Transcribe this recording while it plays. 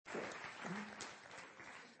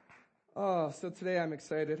Oh, so today I'm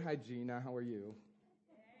excited. Hi, Gina. How are you?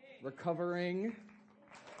 Hey. Recovering.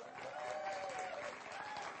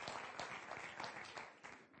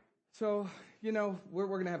 So, we're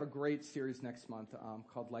going to have a great series next month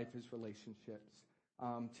called Life is Relationships.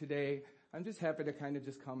 Today, I'm just happy to kind of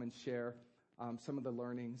just come and share some of the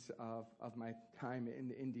learnings of my time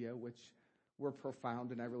in India, which were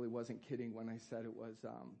profound, and I really wasn't kidding when I said it was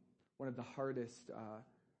one of the hardest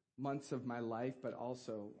months of my life, but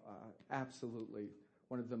also absolutely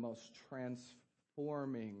one of the most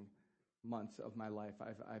transforming months of my life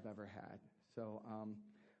I've ever had. So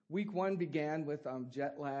week one began with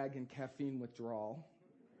jet lag and caffeine withdrawal,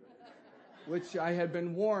 which I had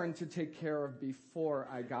been warned to take care of before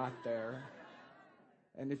I got there.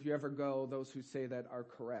 And if you ever go, those who say that are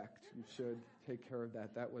correct. You should take care of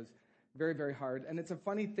that. That was very, very hard. And it's a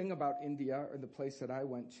funny thing about India, or the place that I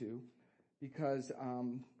went to, because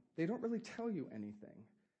they don't really tell you anything.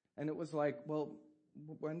 And it was like, well,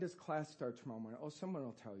 when does class start tomorrow morning? Oh, someone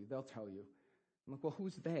will tell you. They'll tell you. I'm like, well,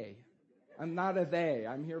 who's they? I'm not a they.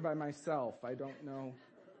 I'm here by myself. I don't know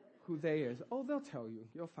who they is. Oh, they'll tell you.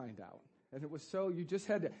 You'll find out. And it was so, you just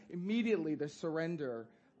had to immediately the surrender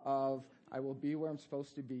of, I will be where I'm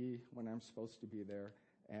supposed to be when I'm supposed to be there.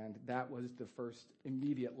 And that was the first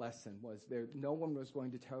immediate lesson, was there. No one was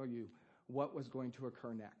going to tell you what was going to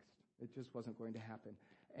occur next. It just wasn't going to happen.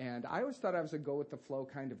 And I always thought I was a go-with-the-flow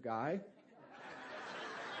kind of guy.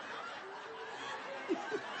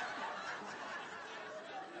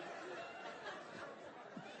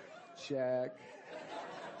 Check.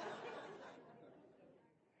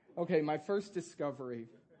 Okay, my first discovery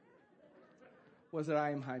was that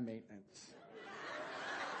I am high maintenance.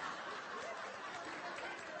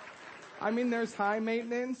 I mean, there's high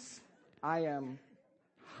maintenance. I am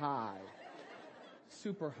high.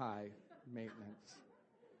 Super high maintenance.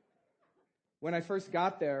 When I first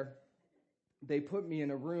got there, they put me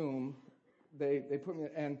in a room. They put me,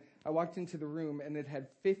 and I walked into the room, and it had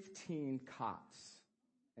 15 cots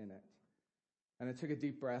in it. And I took a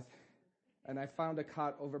deep breath, and I found a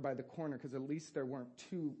cot over by the corner, because at least there weren't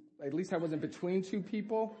two, at least I wasn't between two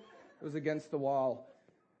people. It was against the wall.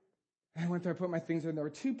 And I went there, I put my things in. There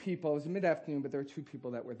were two people. It was mid-afternoon, but there were two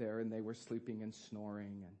people that were there, and they were sleeping and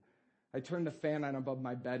snoring. And I turned the fan on above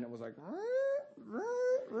my bed, and it was like,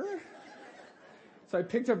 So I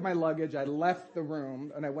picked up my luggage, I left the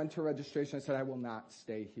room, and I went to registration. I said, I will not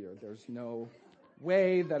stay here. There's no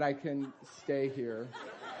way that I can stay here.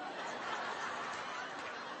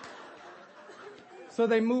 So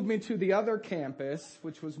they moved me to the other campus,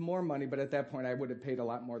 which was more money, but at that point I would have paid a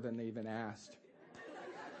lot more than they even asked.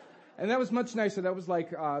 And that was much nicer. That was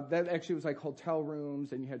like, that actually was like hotel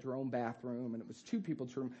rooms, and you had your own bathroom, and it was two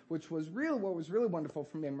people's room, which was what was really wonderful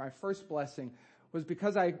for me. And my first blessing was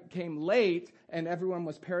because I came late and everyone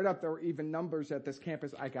was paired up. There were even numbers at this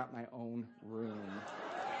campus. I got my own room.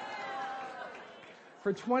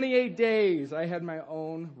 For 28 days, I had my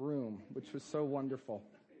own room, which was so wonderful.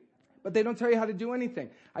 But they don't tell you how to do anything.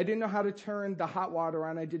 I didn't know how to turn the hot water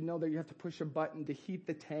on. I didn't know that you have to push a button to heat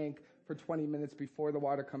the tank for 20 minutes before the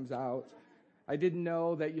water comes out. I didn't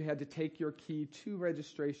know that you had to take your key to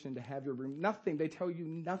registration to have your room. Nothing. They tell you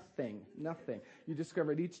nothing. You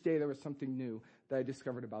discovered each day there was something new that I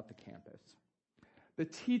discovered about the campus. The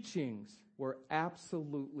teachings were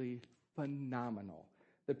absolutely phenomenal.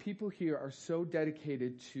 The people here are so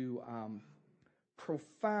dedicated to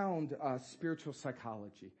profound spiritual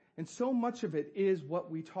psychology. And so much of it is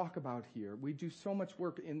what we talk about here. We do so much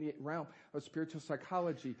work in the realm of spiritual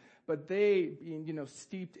psychology, but they, being,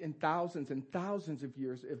 steeped in thousands and thousands of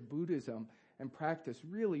years of Buddhism and practice,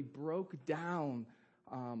 really broke down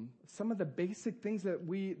some of the basic things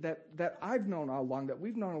that I've known all along, that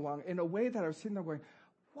we've known all along, in a way that I was sitting there going,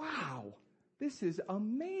 wow, this is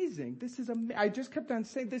amazing. I just kept on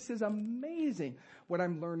saying, this is amazing what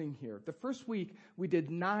I'm learning here. The first week, we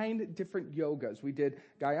did 9 different yogas. We did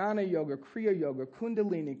Jnana Yoga, Kriya Yoga,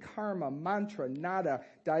 Kundalini, Karma, Mantra, Nada,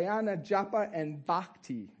 Dhyana, Japa, and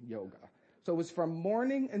Bhakti Yoga. So it was from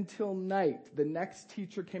morning until night. The next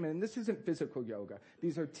teacher came in, and this isn't physical yoga.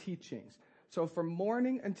 These are teachings. So from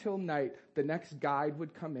morning until night, the next guide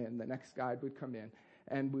would come in,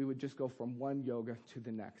 and we would just go from one yoga to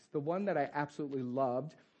the next. The one that I absolutely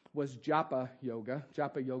loved was Japa Yoga.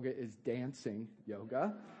 Japa Yoga is dancing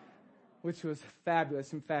yoga, which was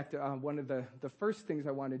fabulous. In fact, one of the first things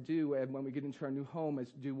I want to do when we get into our new home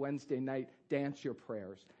is do Wednesday night dance your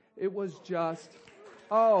prayers. It was just,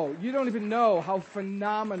 you don't even know how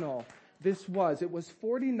phenomenal this was. It was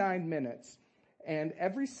 49 minutes, and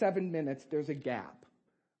every 7 minutes there's a gap.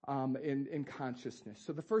 in consciousness.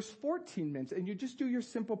 So the first 14 minutes, and you just do your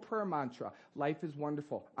simple prayer mantra. Life is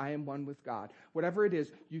wonderful. I am one with God. Whatever it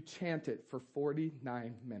is, you chant it for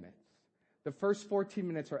 49 minutes. The first 14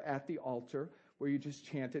 minutes are at the altar where you just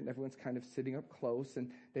chant it, and everyone's kind of sitting up close, and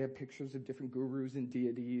they have pictures of different gurus and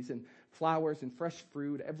deities and flowers and fresh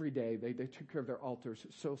fruit every day. They took care of their altars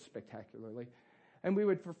so spectacularly. And we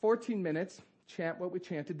would, for 14 minutes, chant what we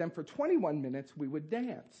chanted. Then for 21 minutes, we would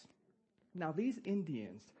dance. Now, these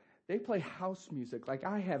Indians, they play house music like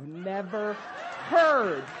I have never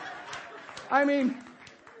heard. I mean,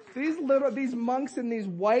 these monks in these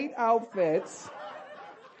white outfits,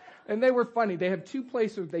 and they were funny. They have two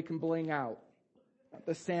places they can bling out.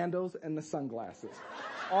 The sandals and the sunglasses.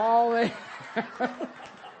 All they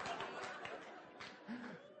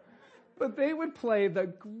But they would play the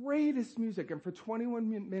greatest music, and for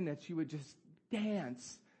 21 minutes you would just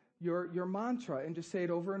dance your mantra and just say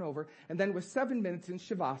it over and over. And then with 7 minutes in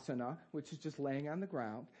Shavasana, which is just laying on the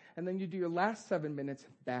ground, and then you do your last 7 minutes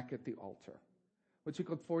back at the altar, which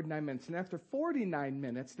equals 49 minutes. And after 49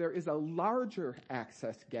 minutes, there is a larger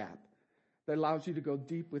access gap that allows you to go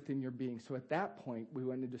deep within your being. So at that point, we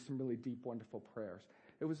went into some really deep, wonderful prayers.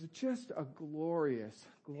 It was just a glorious,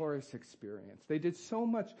 glorious experience. They did so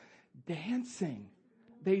much dancing.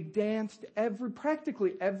 They danced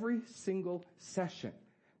practically every single session.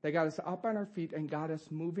 They got us up on our feet and got us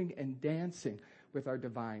moving and dancing with our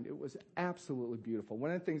divine. It was absolutely beautiful. One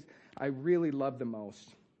of the things I really loved the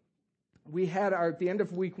most, we had at the end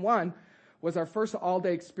of week 1, was our first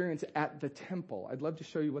all-day experience at the temple. I'd love to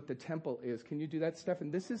show you what the temple is. Can you do that, Stephan?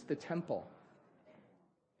 This is the temple.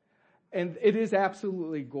 And it is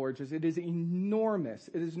absolutely gorgeous. It is enormous.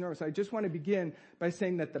 It is enormous. I just want to begin by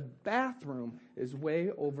saying that the bathroom is way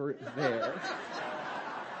over there.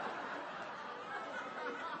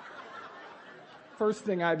 First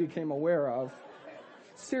thing I became aware of.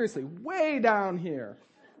 Seriously, way down here.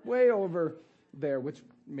 Way over there, which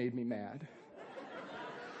made me mad.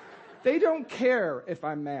 They don't care if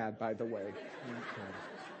I'm mad, by the way.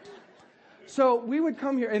 So we would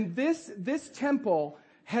come here, and this temple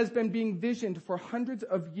has been being visioned for hundreds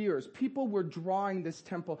of years. People were drawing this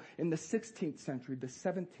temple in the 16th century, the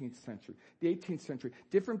 17th century, the 18th century.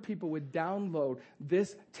 Different people would download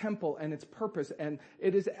this temple and its purpose, and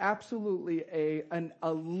it is absolutely a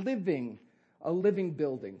living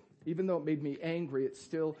building. Even though it made me angry, it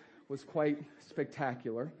still was quite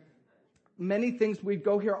spectacular. Many things, we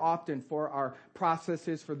go here often for our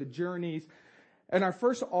processes, for the journeys. And our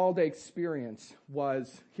first all-day experience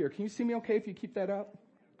was here. Can you see me okay if you keep that up?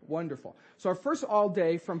 Wonderful. So our first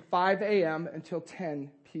all-day from 5 a.m. until 10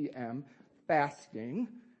 p.m. fasting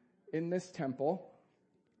in this temple.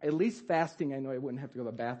 At least fasting, I know I wouldn't have to go to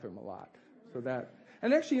the bathroom a lot.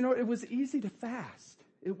 And actually, it was easy to fast.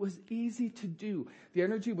 It was easy to do. The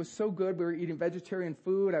energy was so good. We were eating vegetarian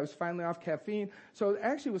food. I was finally off caffeine. So it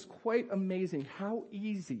actually was quite amazing how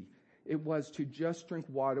easy it was to just drink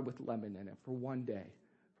water with lemon in it for one day.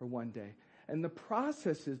 And the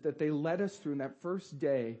processes that they led us through in that first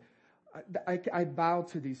day, I bowed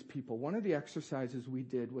to these people. One of the exercises we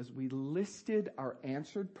did was we listed our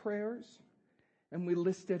answered prayers and we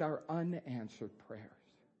listed our unanswered prayers.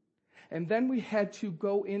 And then we had to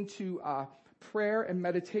go into prayer and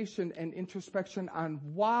meditation and introspection on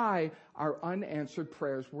why our unanswered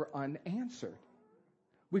prayers were unanswered.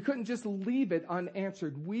 We couldn't just leave it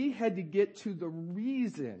unanswered. We had to get to the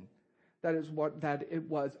reason that it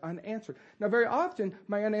was unanswered. Now, very often,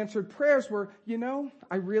 my unanswered prayers were,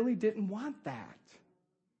 I really didn't want that.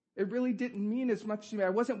 It really didn't mean as much to me. I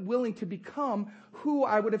wasn't willing to become who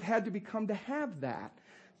I would have had to become to have that.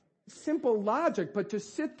 Simple logic, but to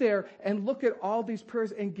sit there and look at all these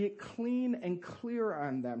prayers and get clean and clear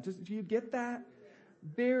on them. Do you get that?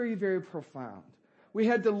 Very, very profound. We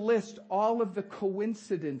had to list all of the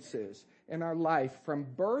coincidences in our life from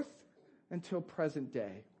birth until present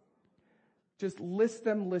day. Just list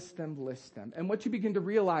them. And what you begin to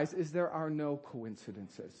realize is there are no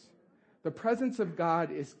coincidences. The presence of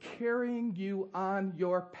God is carrying you on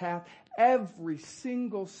your path. Every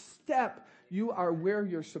single step, you are where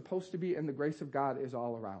you're supposed to be, and the grace of God is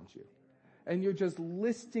all around you. And you're just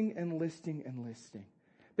listing.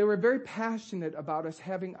 They were very passionate about us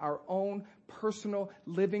having our own personal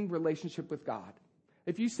living relationship with God.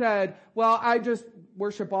 If you said, well, I just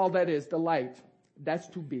worship all that is, the light, that's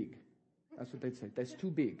too big. That's what they'd say. That's too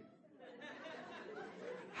big.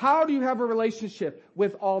 How do you have a relationship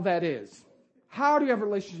with all that is? How do you have a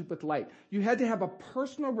relationship with light? You had to have a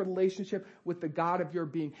personal relationship with the God of your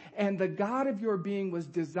being. And the God of your being was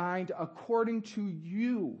designed according to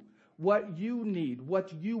you, what you need,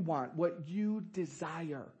 what you want, what you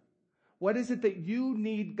desire. What is it that you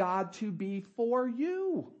need God to be for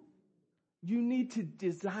you? You need to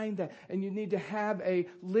design that, and you need to have a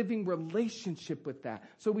living relationship with that.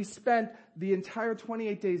 So we spent the entire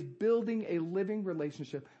 28 days building a living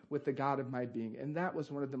relationship with the God of my being. And that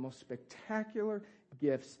was one of the most spectacular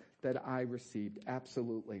gifts that I received.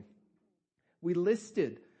 Absolutely. We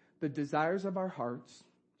listed the desires of our hearts,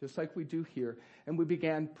 just like we do here, and we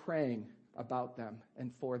began praying about them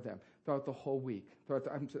and for them throughout the whole week, throughout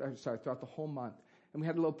the whole month. And we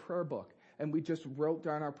had a little prayer book. And we just wrote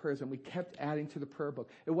down our prayers, and we kept adding to the prayer book.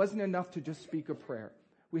 It wasn't enough to just speak a prayer.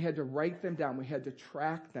 We had to write them down. We had to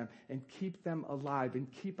track them and keep them alive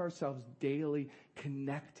and keep ourselves daily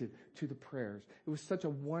connected to the prayers. It was such a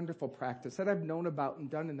wonderful practice that I've known about and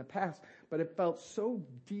done in the past, but it felt so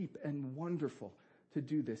deep and wonderful to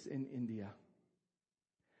do this in India.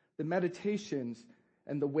 The meditations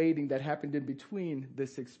and the waiting that happened in between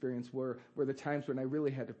this experience were the times when I really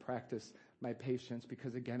had to practice my patience,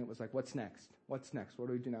 because again, it was like, what's next? What's next? What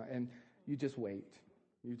do we do now? And you just wait.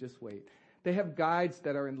 You just wait. They have guides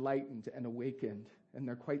that are enlightened and awakened, and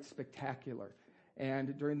they're quite spectacular.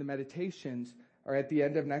 And during the meditations, or at the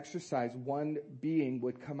end of an exercise, one being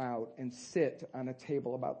would come out and sit on a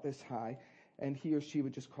table about this high, and he or she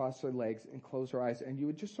would just cross their legs and close their eyes, and you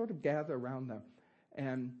would just sort of gather around them.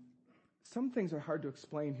 And some things are hard to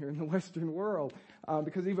explain here in the Western world,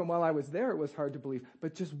 because even while I was there, it was hard to believe.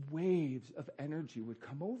 But just waves of energy would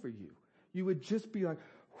come over you. You would just be like,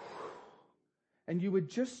 whew, and you would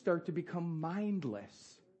just start to become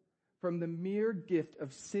mindless from the mere gift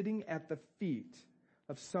of sitting at the feet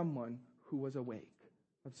of someone who was awake,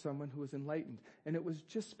 of someone who was enlightened. And it was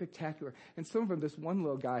just spectacular. And some of them, this one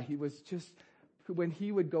little guy, he was just, when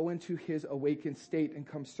he would go into his awakened state and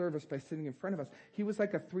come serve us by sitting in front of us, he was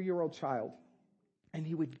like a 3-year-old child. And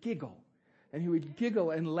he would giggle. And he would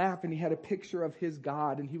giggle and laugh, and he had a picture of his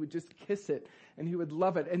God, and he would just kiss it, and he would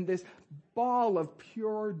love it. And this ball of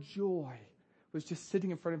pure joy was just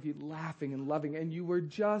sitting in front of you, laughing and loving, and you were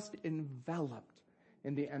just enveloped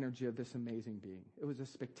in the energy of this amazing being. It was a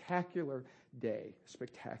spectacular day,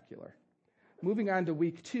 spectacular. Moving on to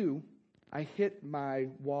week 2, I hit my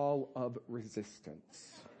wall of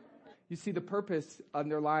resistance. You see, the purpose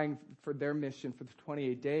underlying for their mission for the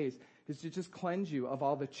 28 days is to just cleanse you of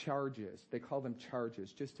all the charges. They call them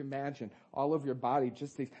charges. Just imagine all over your body,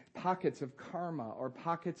 just these pockets of karma or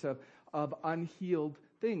pockets of unhealed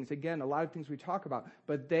things. Again, a lot of things we talk about,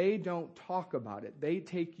 but they don't talk about it. They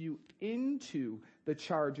take you into the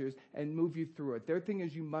charges and move you through it. Their thing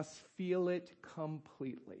is you must feel it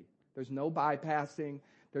completely. There's no bypassing.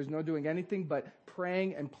 There's no doing anything but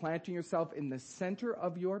praying and planting yourself in the center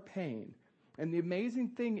of your pain. And the amazing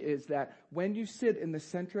thing is that when you sit in the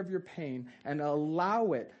center of your pain and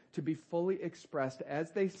allow it to be fully expressed,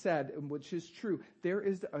 as they said, and which is true, there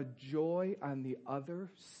is a joy on the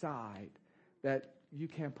other side that you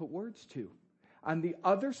can't put words to. On the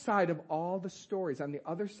other side of all the stories, on the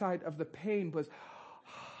other side of the pain was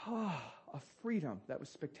a freedom that was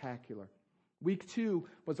spectacular. Week 2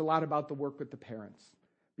 was a lot about the work with the parents.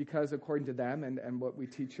 Because according to them, and what we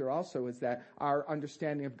teach here also, is that our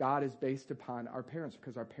understanding of God is based upon our parents,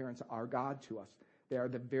 because our parents are God to us. They are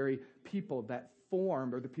the very people that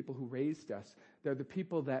form, or the people who raised us. They're the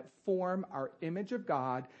people that form our image of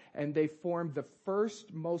God, and they form the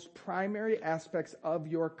first, most primary aspects of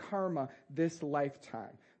your karma this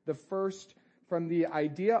lifetime. The first, from the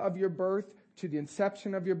idea of your birth, to the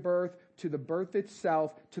inception of your birth, to the birth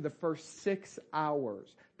itself, to the first 6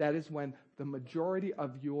 hours. That is when the majority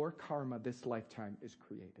of your karma this lifetime is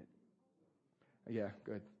created. Yeah,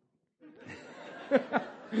 good.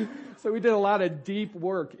 So we did a lot of deep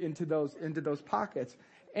work into those pockets.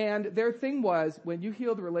 And their thing was, when you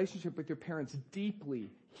heal the relationship with your parents, deeply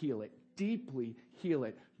heal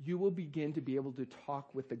it, you will begin to be able to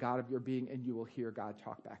talk with the God of your being, and you will hear God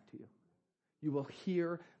talk back to you. You will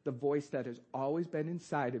hear the voice that has always been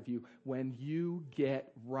inside of you when you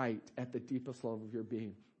get right at the deepest level of your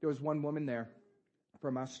being. There was one woman there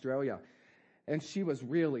from Australia, and she was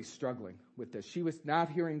really struggling with this. She was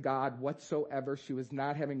not hearing God whatsoever. She was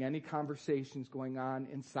not having any conversations going on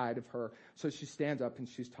inside of her. So she stands up and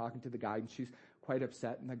she's talking to the guide, and she's quite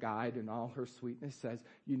upset. And the guide, in all her sweetness, says,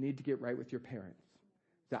 "You need to get right with your parents."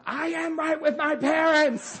 So, "I am right with my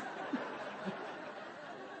parents."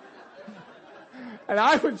 And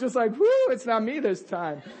I was just like, whoo, it's not me this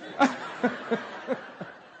time.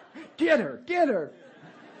 Get her.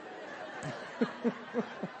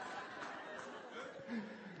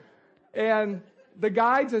 And the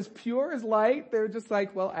guides, as pure as light, they're just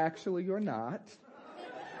like, well, actually, you're not.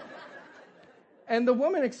 And the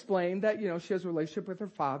woman explained that, she has a relationship with her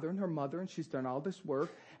father and her mother, and she's done all this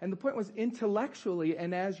work. And the point was intellectually,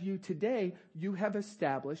 and as you today, you have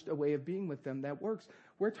established a way of being with them that works.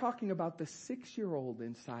 We're talking about the 6-year-old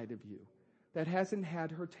inside of you that hasn't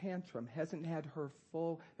had her tantrum, hasn't had her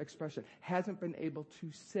full expression, hasn't been able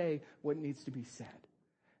to say what needs to be said.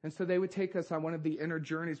 And so they would take us on one of the inner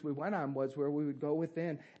journeys we went on was where we would go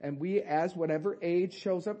within, and we, as whatever age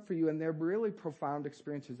shows up for you, and they're really profound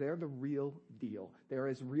experiences. They're the real deal. They're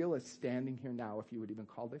as real as standing here now, if you would even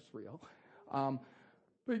call this real.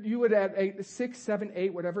 But you would at 6, 7,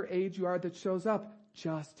 8, whatever age you are that shows up,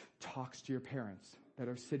 just talks to your parents that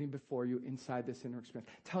are sitting before you inside this inner experience,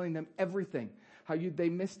 telling them everything. How they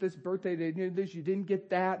missed this birthday, they did this, you didn't get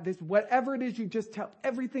that, this, whatever it is, you just tell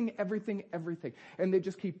everything. And they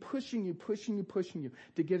just keep pushing you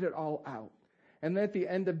to get it all out. And then at the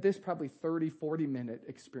end of this probably 30, 40-minute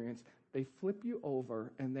experience, they flip you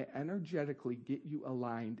over and they energetically get you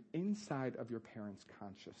aligned inside of your parents'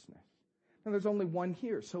 consciousness. Now there's only one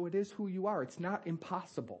here, so it is who you are. It's not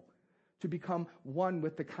impossible to become one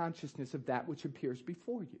with the consciousness of that which appears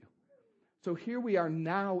before you. So here we are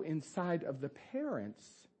now inside of the parents,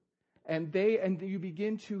 and you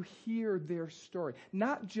begin to hear their story.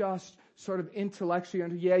 Not just sort of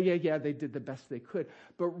intellectually, they did the best they could,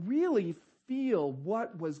 but really feel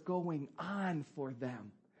what was going on for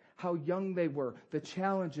them. How young they were, the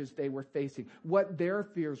challenges they were facing, what their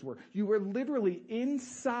fears were. You were literally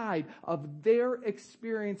inside of their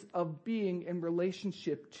experience of being in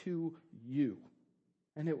relationship to you.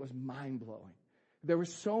 And it was mind-blowing. There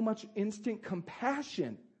was so much instant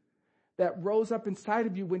compassion that rose up inside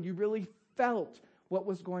of you when you really felt what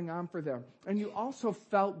was going on for them. And you also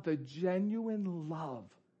felt the genuine love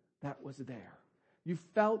that was there. You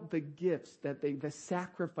felt the gifts the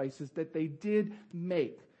sacrifices that they did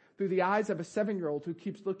make. Through the eyes of a 7-year-old who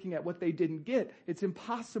keeps looking at what they didn't get, it's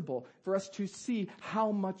impossible for us to see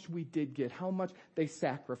how much we did get, how much they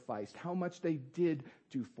sacrificed, how much they did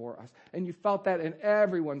do for us. And you felt that, and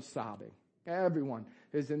everyone's sobbing. Everyone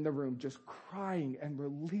is in the room just crying and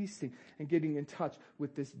releasing and getting in touch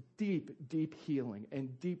with this deep, deep healing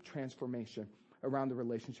and deep transformation around the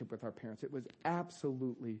relationship with our parents. It was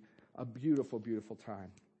absolutely a beautiful, beautiful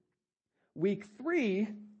time. Week 3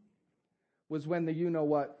 was when the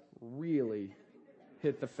you-know-what really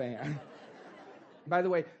hit the fan. By the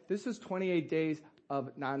way, this is 28 days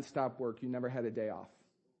of nonstop work. You never had a day off.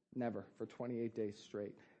 Never, for 28 days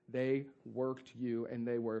straight. They worked you, and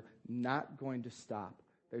they were not going to stop.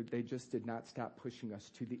 They just did not stop pushing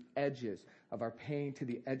us to the edges of our pain, to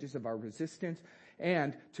the edges of our resistance,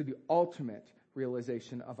 and to the ultimate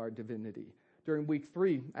realization of our divinity. During week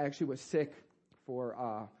 3, I actually was sick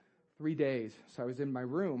for 3 days. So I was in my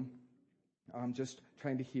room just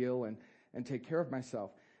trying to heal and take care of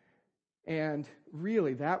myself. And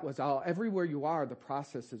really, that was all. Everywhere you are, the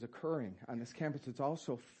process is occurring on this campus. It's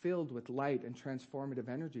also filled with light and transformative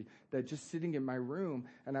energy that just sitting in my room,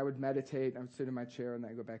 and I would meditate, I would sit in my chair, and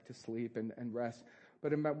then I go back to sleep and rest.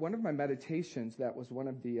 But in one of my meditations, that was one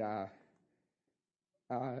of the,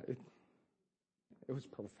 it was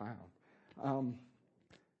profound.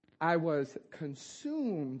 I was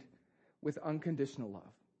consumed with unconditional love.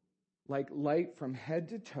 Like light from head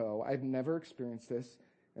to toe. I've never experienced this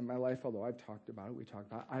in my life, although I've talked about it, we talked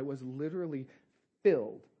about it. I was literally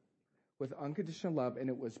filled with unconditional love, and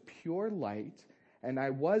it was pure light, and I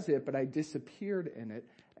was it, but I disappeared in it,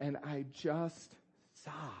 and I just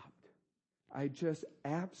sobbed. I just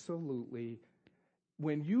absolutely,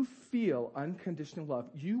 when you feel unconditional love,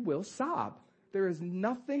 you will sob. There is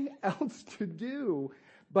nothing else to do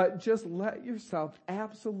but just let yourself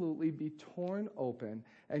absolutely be torn open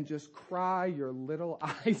and just cry your little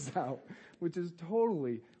eyes out, which is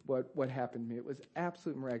totally what happened to me. It was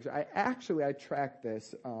absolutely miraculous. I tracked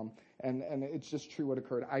this, and it's just true what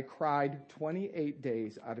occurred. I cried 28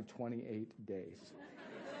 days out of 28 days.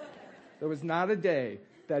 There was not a day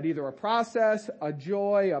that either a process, a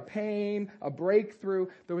joy, a pain, a breakthrough,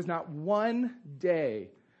 there was not one day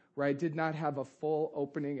where I did not have a full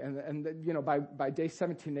opening, and you know, by day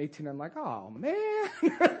 17, 18, I'm like, oh man,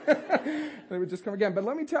 and it would just come again. But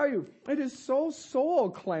let me tell you, it is so soul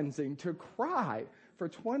cleansing to cry for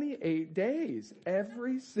 28 days,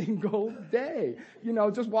 every single day. You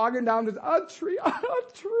know, just walking down this, a tree.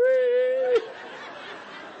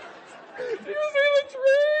 Do you see the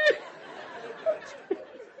tree?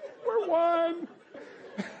 We're one.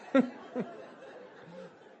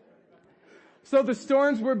 So the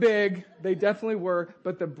storms were big. They definitely were,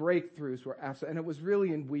 but the breakthroughs were absolute. And it was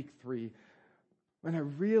really in week 3 when I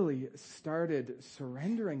really started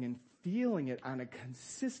surrendering and feeling it on a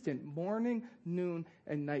consistent morning, noon,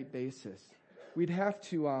 and night basis. We'd have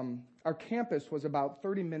to, our campus was about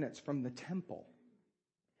 30 minutes from the temple.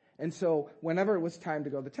 And so whenever it was time to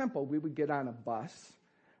go to the temple, we would get on a bus.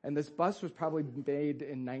 And this bus was probably made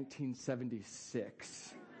in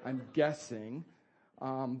 1976, I'm guessing.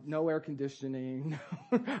 No air conditioning.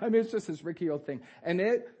 I mean, it's just this rickety old thing. And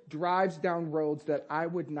it drives down roads that I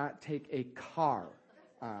would not take a car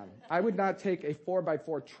on. I would not take a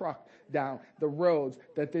 4x4 truck down the roads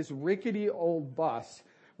that this rickety old bus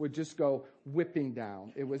would just go whipping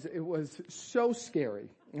down. It was so scary.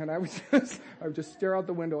 And I would just stare out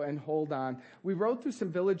the window and hold on. We rode through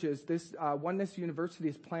some villages. This Oneness University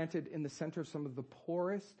is planted in the center of some of the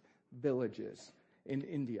poorest villages in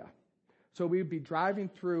India. So we'd be driving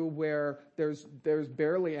through where there's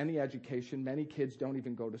barely any education. Many kids don't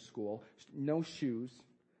even go to school. No shoes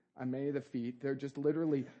on many of the feet. They're just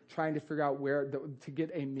literally trying to figure out where to get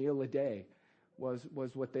a meal a day was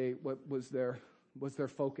what was their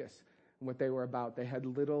focus and what they were about. They had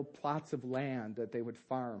little plots of land that they would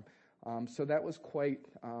farm. So that was quite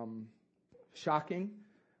shocking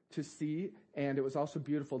to see, and it was also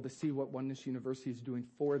beautiful to see what Oneness University is doing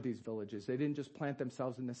for these villages. They didn't just plant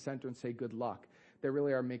themselves in the center and say good luck. They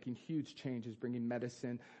really are making huge changes, bringing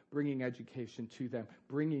medicine, bringing education to them,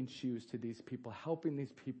 bringing shoes to these people, helping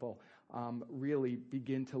these people really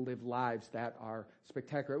begin to live lives that are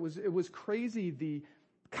spectacular. It was crazy, the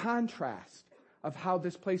contrast of how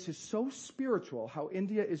this place is so spiritual, how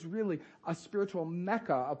India is really a spiritual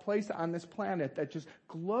mecca, a place on this planet that just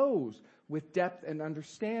glows with depth and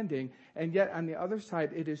understanding, and yet on the other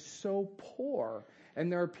side it is so poor, and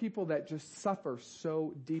there are people that just suffer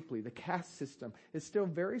so deeply. The caste system is still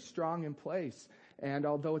very strong in place, and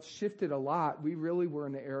although it's shifted a lot, we really were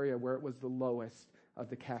in an area where it was the lowest of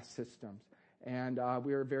the caste systems. And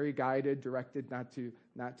we were very guided, directed not to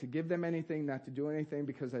give them anything, not to do anything,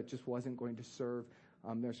 because that just wasn't going to serve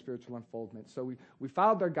their spiritual unfoldment. So we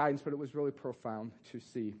followed their guidance, but it was really profound to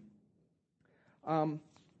see.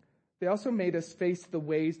 They also made us face the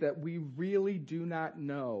ways that we really do not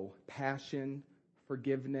know: passion,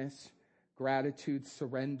 forgiveness, gratitude,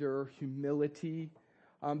 surrender, humility.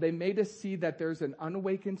 They made us see that there's an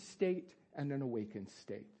unawakened state and an awakened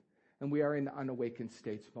state. And we are in unawakened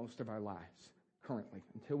states most of our lives currently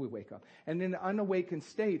until we wake up. And in the unawakened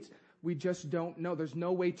states, we just don't know. There's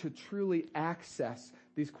no way to truly access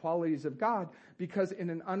these qualities of God, because in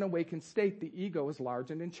an unawakened state, the ego is large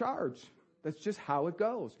and in charge. That's just how it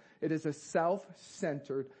goes. It is a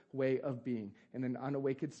self-centered way of being. In an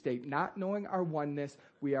unawakened state, not knowing our oneness,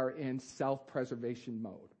 we are in self-preservation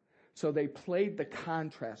mode. So they played the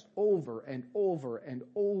contrast over and over and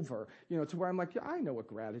over, to where I'm like, yeah, I know what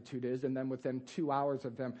gratitude is. And then within 2 hours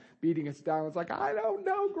of them beating us down, it's like, I don't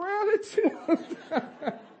know gratitude.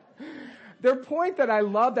 Their point that I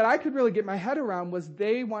love, that I could really get my head around, was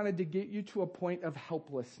they wanted to get you to a point of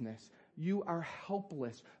helplessness. You are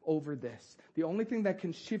helpless over this. The only thing that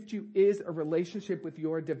can shift you is a relationship with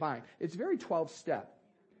your divine. It's very 12-step.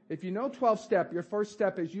 If you know 12-step, your first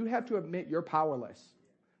step is you have to admit you're powerless.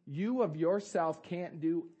 You of yourself can't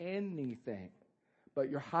do anything, but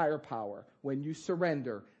your higher power, when you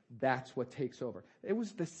surrender, that's what takes over. It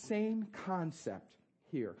was the same concept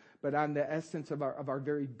here, but on the essence of our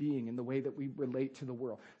very being and the way that we relate to the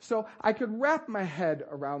world. So I could wrap my head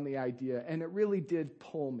around the idea, and it really did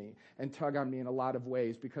pull me and tug on me in a lot of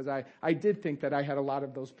ways, because I did think that I had a lot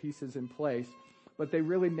of those pieces in place, but they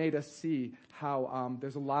really made us see how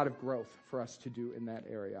there's a lot of growth for us to do in that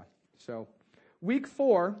area. So week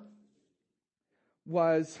 4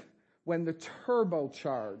 was when the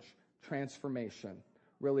turbocharge transformation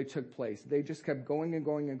really took place. They just kept going and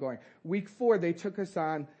going and going. Week 4, they took us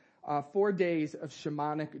on 4 days of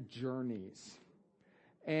shamanic journeys.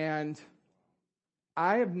 And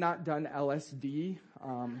I have not done LSD.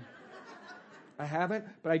 I haven't,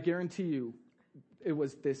 but I guarantee you it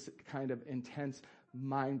was this kind of intense,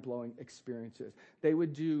 mind-blowing experiences. They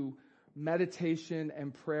would do meditation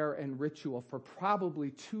and prayer and ritual for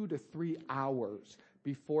probably 2 to 3 hours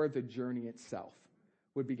before the journey itself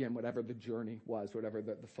would begin, whatever the journey was, whatever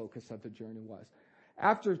the focus of the journey was.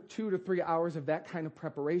 After 2 to 3 hours of that kind of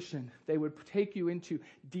preparation, they would take you into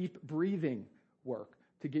deep breathing work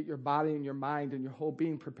to get your body and your mind and your whole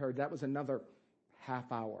being prepared. That was another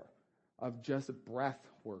half hour of just breath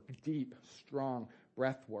work, deep, strong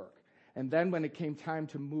breath work. And then when it came time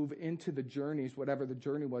to move into the journeys, whatever the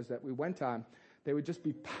journey was that we went on, they would just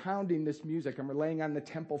be pounding this music, and we're laying on the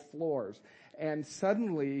temple floors. And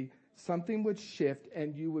suddenly something would shift,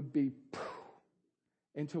 and you would be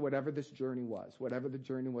into whatever this journey was, whatever the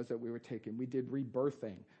journey was that we were taking. We did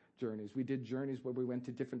rebirthing journeys. We did journeys where we went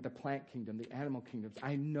to the plant kingdom, the animal kingdoms.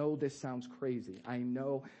 I know this sounds crazy. I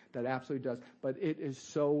know that absolutely does, but it is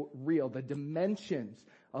so real. The dimensions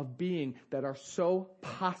of being that are so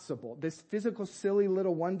possible. This physical, silly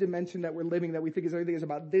little one dimension that we're living that we think is everything is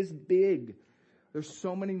about this big. There's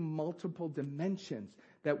so many multiple dimensions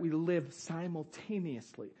that we live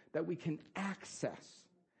simultaneously, that we can access.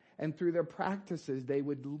 And through their practices, they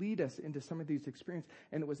would lead us into some of these experiences.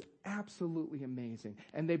 And it was absolutely amazing.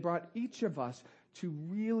 And they brought each of us to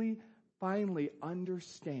really finally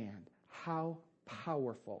understand how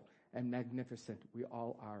powerful and magnificent we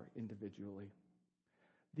all are individually.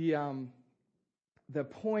 The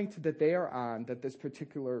point that they are on, that this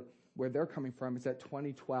particular, where they're coming from, is that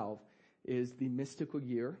 2012 is the mystical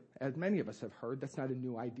year. As many of us have heard, that's not a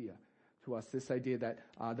new idea to us. This idea that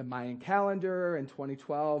the Mayan calendar in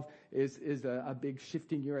 2012 is a big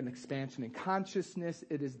shifting year, an expansion in consciousness.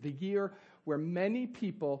 It is the year where many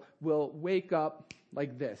people will wake up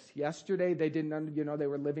like this. Yesterday, they didn't, they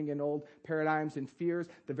were living in old paradigms and fears.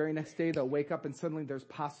 The very next day, they'll wake up and suddenly there's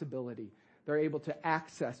possibility. They're able to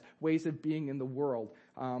access ways of being in the world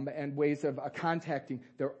and ways of contacting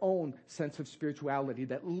their own sense of spirituality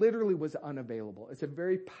that literally was unavailable. It's a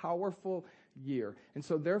very powerful year. And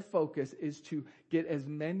so their focus is to get as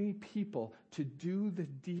many people to do the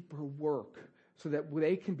deeper work so that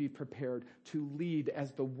they can be prepared to lead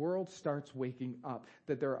as the world starts waking up,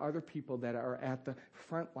 that there are other people that are at the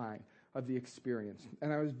front line of the experience.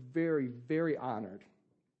 And I was very, very honored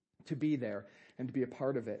to be there and to be a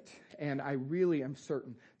part of it. And I really am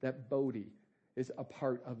certain that Bodhi is a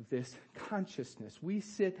part of this consciousness. We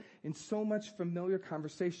sit in so much familiar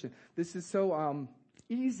conversation. This is so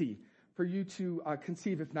easy for you to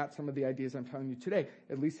conceive, if not some of the ideas I'm telling you today,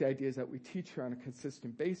 at least the ideas that we teach here on a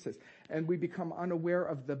consistent basis. And we become unaware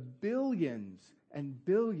of the billions and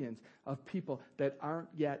billions of people that aren't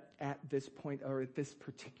yet at this point or at this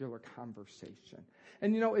particular conversation.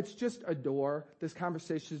 And it's just a door. This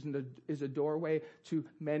conversation is a doorway to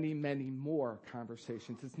many, many more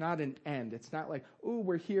conversations. It's not an end. It's not like, oh,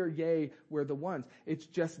 we're here, yay, we're the ones. It's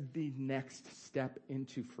just the next step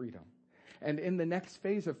into freedom. And in the next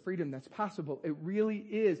phase of freedom that's possible, it really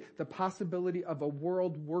is the possibility of a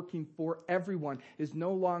world working for everyone is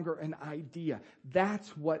no longer an idea.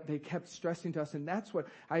 That's what they kept stressing to us, and that's what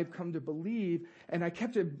I've come to believe. And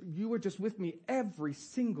you were just with me every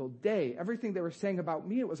single day. Everything they were saying about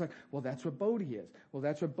me, it was like, well, that's what Bodhi is. Well,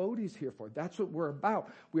 that's what Bodhi's here for. That's what we're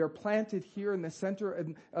about. We are planted here in the center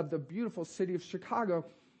of the beautiful city of Chicago,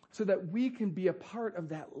 so that we can be a part of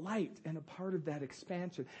that light and a part of that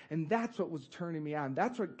expansion. And that's what was turning me on.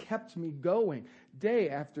 That's what kept me going day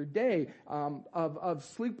after day of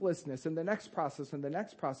sleeplessness and the next process and the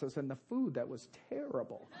next process and the food that was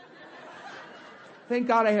terrible. Thank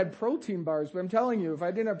God I had protein bars, but I'm telling you, if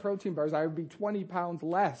I didn't have protein bars, I would be 20 pounds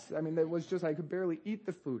less. I mean, it was just, I could barely eat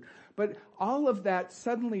the food. But all of that,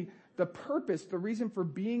 suddenly, the purpose, the reason for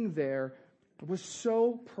being there was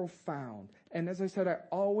so profound. And as I said, I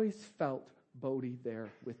always felt Bodhi there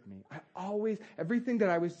with me. Everything that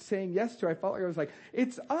I was saying yes to, I felt like I was like,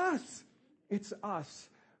 it's us. It's us.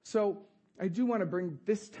 So I do want to bring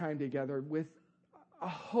this time together with a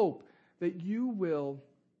hope that you will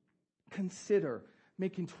consider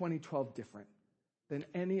making 2012 different than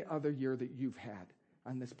any other year that you've had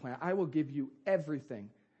on this planet. I will give you everything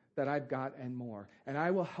that I've got and more. And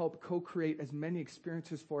I will help co-create as many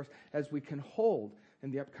experiences for us as we can hold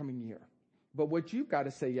in the upcoming year. But what you've got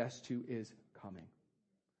to say yes to is coming.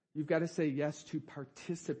 You've got to say yes to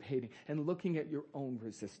participating and looking at your own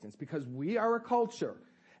resistance, because we are a culture.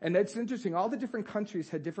 And it's interesting. All the different countries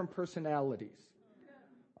had different personalities.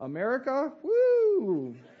 America,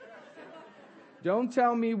 woo! Don't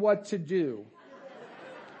tell me what to do.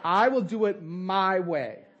 I will do it my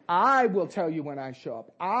way. I will tell you when I show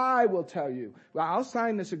up. I will tell you. Well, I'll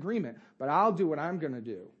sign this agreement, but I'll do what I'm going to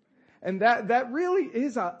do. And that really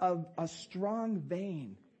is a strong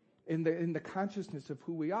vein in the consciousness of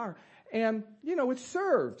who we are. And, it's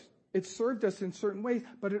served. It served us in certain ways,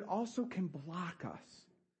 but it also can block us.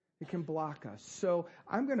 It can block us. So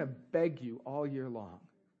I'm going to beg you all year long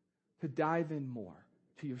to dive in more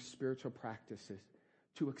to your spiritual practices,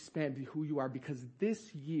 to expand who you are, because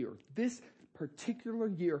this year, this particular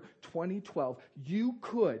year, 2012, you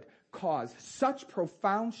could cause such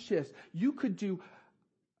profound shifts. You could do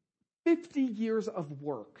 50 years of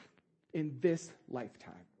work in this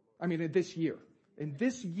lifetime. In this year. In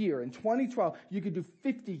this year, in 2012, you could do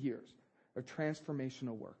 50 years of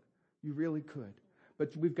transformational work. You really could.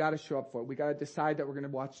 But we've got to show up for it. We've got to decide that we're going to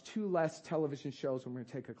watch 2 less television shows when we're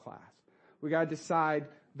going to take a class. We've got to decide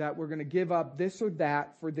that we're going to give up this or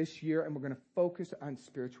that for this year, and we're going to focus on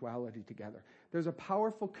spirituality together. There's a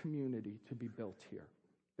powerful community to be built here.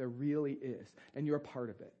 There really is. And you're a part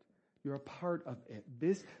of it. You're a part of it.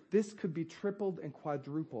 This could be tripled and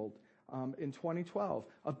quadrupled in 2012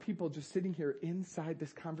 of people just sitting here inside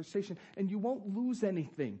this conversation. And you won't lose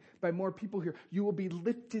anything by more people here. You will be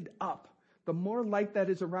lifted up. The more light that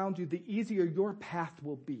is around you, the easier your path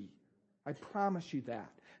will be. I promise you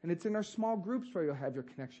that. And it's in our small groups where you'll have your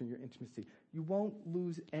connection, your intimacy. You won't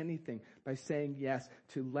lose anything by saying yes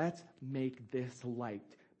to let's make this light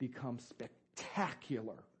become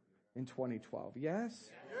spectacular in 2012. Yes?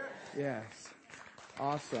 Yes.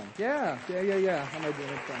 Awesome. Yeah. How am I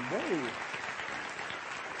doing, friend? Whoa.